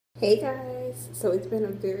Hey guys, so it's been a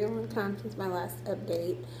very long time since my last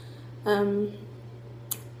update. Um,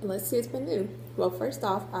 let's see what's been new. Well, first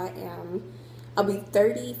off, I'll be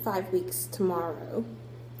 35 weeks tomorrow,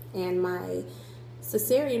 and my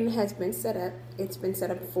cesarean has been set up. It's been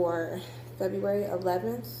set up for February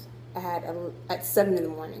 11th at 7 in the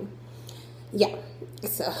morning. Yeah,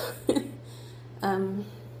 so, um,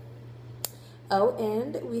 oh,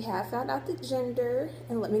 and we have found out the gender.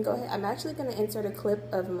 And let me go ahead. I'm actually going to insert a clip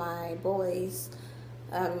of my boys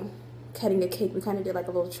um, cutting a cake. We kind of did like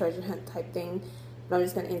a little treasure hunt type thing. But I'm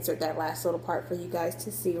just going to insert that last little part for you guys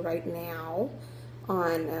to see right now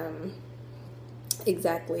on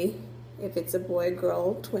exactly if it's a boy,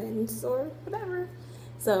 girl, twins, or whatever.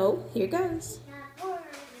 So here goes.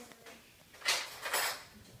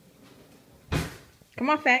 Come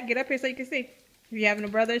on, Fat. Get up here so you can see. If you're having a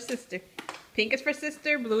brother or sister. Pink is for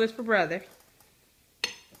sister, blue is for brother.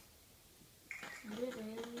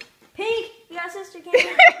 Pink, you got a sister,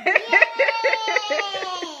 Cameron.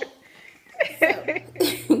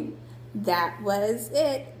 So, that was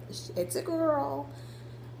it. It's a girl.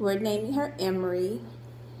 We're naming her Emery.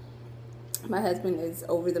 My husband is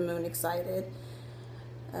over the moon excited.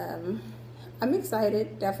 I'm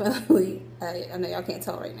excited, definitely. I know y'all can't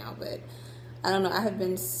tell right now, but I don't know. I have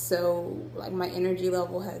been so, like, my energy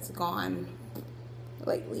level has gone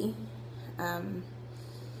lately.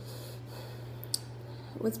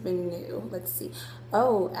 What's been new? Let's see.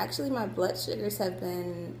 Oh, actually, my blood sugars they've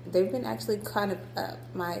been actually kind of up.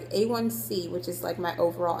 My A1C, which is like my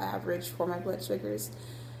overall average for my blood sugars,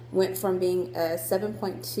 went from being a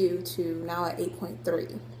 7.2 to now at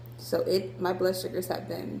 8.3. So my blood sugars have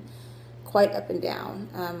been quite up and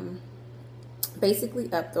down.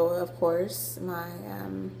 Basically up though, of course.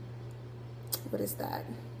 What is that?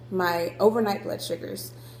 My overnight blood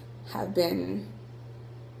sugars have been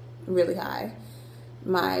really high.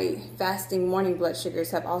 My fasting morning blood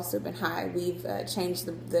sugars have also been high. We've changed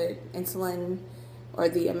the insulin or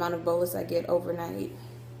the amount of bolus I get overnight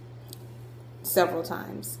several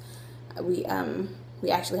times. We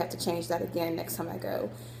actually have to change that again next time I go.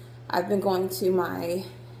 I've been going to my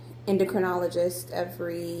endocrinologist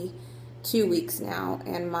every 2 weeks now,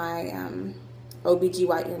 and my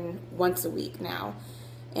OBGYN once a week now.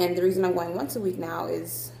 And the reason I'm going once a week now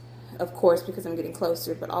is, of course, because I'm getting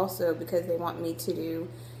closer, but also because they want me to do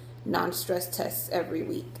non-stress tests every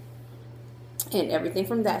week. And everything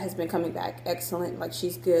from that has been coming back excellent. Like,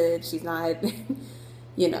 she's good. She's not,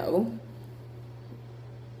 you know,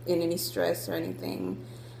 in any stress or anything.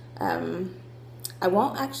 I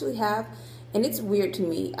won't actually have, and it's weird to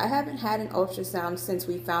me, I haven't had an ultrasound since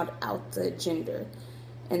we found out the gender.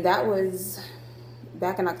 And that was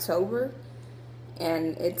back in October.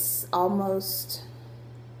 And it's almost...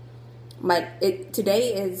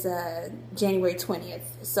 today is January 20th,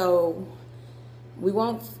 so we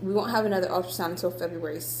won't have another ultrasound until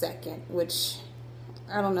February 2nd, which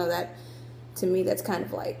I don't know, that to me that's kind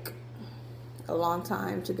of like a long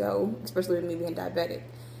time to go, especially with me being diabetic,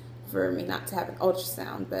 for me not to have an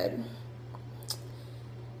ultrasound. But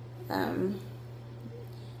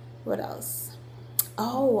what else?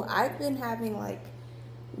 Oh, I've been having like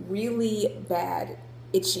really bad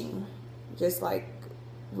itching, just like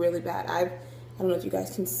really bad. I don't know if you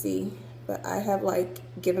guys can see, but I have like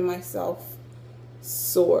given myself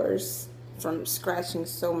sores from scratching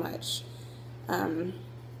so much. And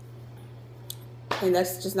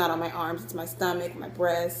that's just not on my arms, it's my stomach, my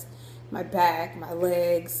breast, my back, my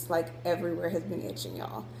legs, like everywhere has been itching,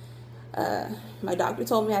 y'all. My doctor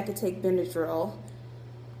told me I could take Benadryl,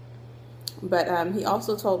 but he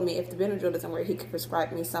also told me if the Benadryl doesn't work, he could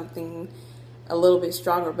prescribe me something a little bit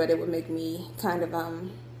stronger, but it would make me kind of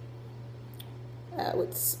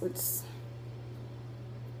what's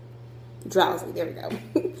drowsy. There we go.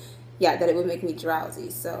 Yeah, that it would make me drowsy.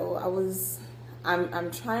 So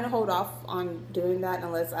I'm trying to hold off on doing that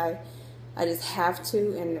unless I just have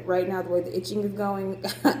to. And right now, the way the itching is going,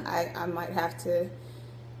 I might have to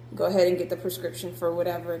go ahead and get the prescription for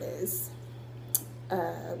whatever it is.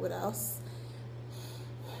 What else?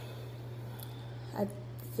 I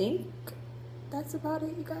think that's about it,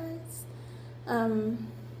 you guys.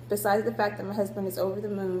 Besides the fact that my husband is over the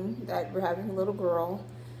moon, that we're having a little girl,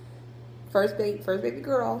 first baby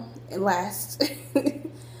girl, and last.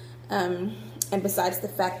 And besides the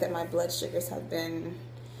fact that my blood sugars have been,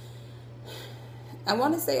 I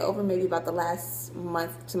want to say over maybe about the last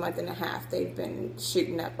month to month and a half, they've been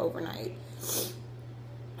shooting up overnight.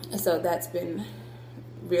 So that's been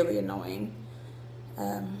really annoying.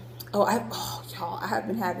 Y'all, I have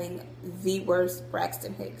been having the worst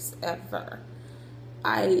Braxton Hicks ever.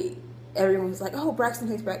 I everyone was like, oh, Braxton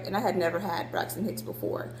Hicks, and I had never had Braxton Hicks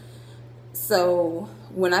before. So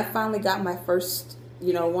when I finally got my first,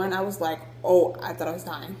 one, I was like, oh, I thought I was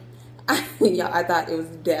dying. Yeah, I thought it was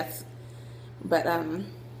death. But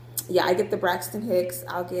yeah, I get the Braxton Hicks.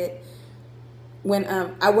 I'll get, when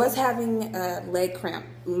I was having a leg cramp,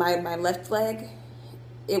 my left leg,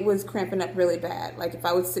 it was cramping up really bad. Like if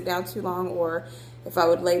I would sit down too long, or if I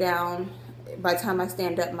would lay down, by the time I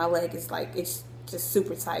stand up, my leg is like, it's just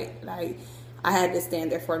super tight. And I had to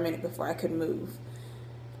stand there for a minute before I could move.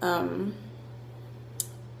 And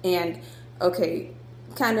okay,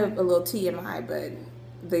 kind of a little TMI, but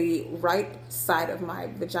the right side of my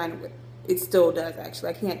vagina, it still does actually.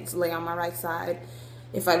 I can't lay on my right side.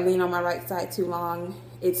 If I lean on my right side too long,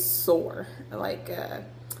 it's sore. Like,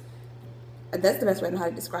 that's the best way I know how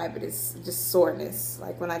to describe it. It's just soreness.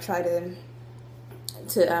 Like when I try to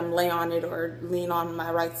lay on it or lean on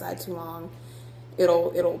my right side too long,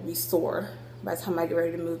 it'll be sore by the time I get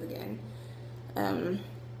ready to move again.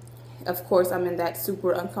 Of course, I'm in that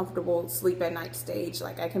super uncomfortable sleep at night stage.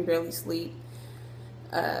 Like I can barely sleep.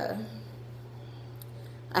 I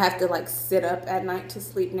have to like sit up at night to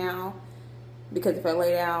sleep now, because if I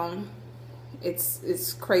lay down,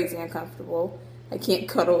 it's crazy uncomfortable. I can't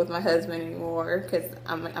cuddle with my husband anymore because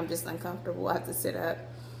I'm just uncomfortable. I have to sit up.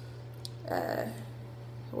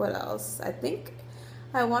 What else? I think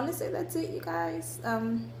I want to say that's it, you guys.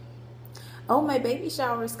 Oh, my baby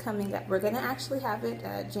shower is coming up. We're going to actually have it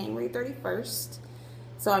January 31st.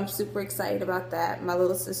 So I'm super excited about that. My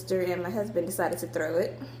little sister and my husband decided to throw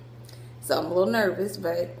it. So I'm a little nervous,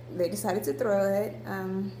 but they decided to throw it.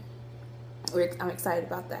 I'm excited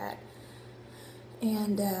about that.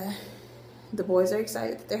 And the boys are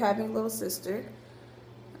excited that they're having a little sister.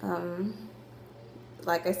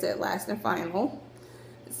 Like I said, last and final.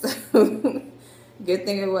 So good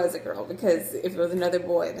thing it was a girl, because if it was another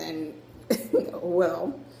boy, then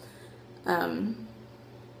well.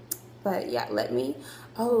 But yeah, let me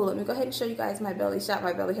go ahead and show you guys my belly shot.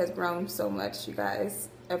 My belly has grown so much, you guys.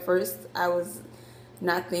 At first, I was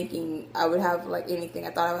not thinking I would have like anything.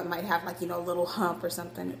 I thought I might have like, a little hump or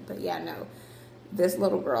something. But yeah, no. This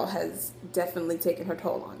little girl has definitely taken her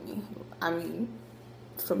toll on me. I mean,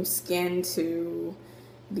 from skin to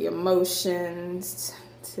the emotions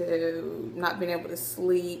to not being able to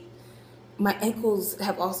sleep. My ankles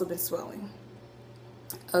have also been swelling.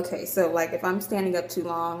 Okay, so like if I'm standing up too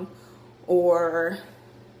long, or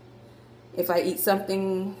if I eat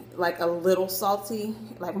something like a little salty,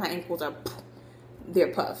 like my ankles they're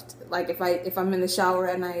puffed. Like if I'm in the shower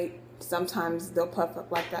at night, sometimes they'll puff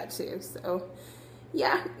up like that too. So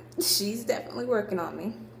yeah, she's definitely working on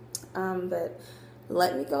me. But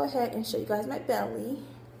let me go ahead and show you guys my belly.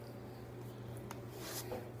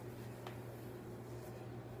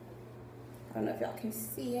 I don't know if y'all can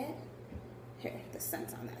see it. Here, the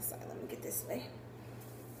sun's on that side. Let me get this way.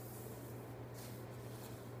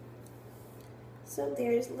 So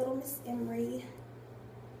there's little Miss Emery.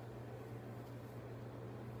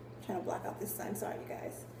 I'm trying to block out this sun. Sorry, you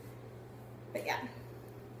guys. But yeah.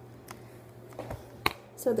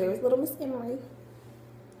 So there's little Miss Emery.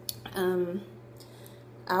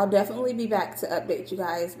 I'll definitely be back to update you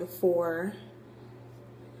guys before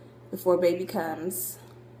baby comes.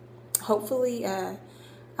 Hopefully, I'll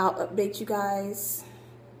update you guys.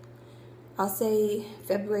 I'll say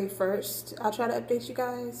February 1st. I'll try to update you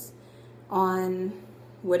guys on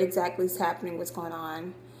what exactly is happening, what's going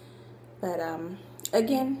on. But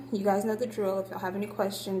again, you guys know the drill. If y'all have any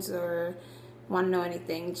questions or want to know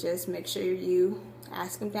anything, just make sure you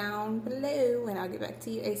ask them down below, and I'll get back to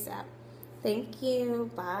you ASAP. Thank you.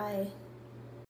 Bye.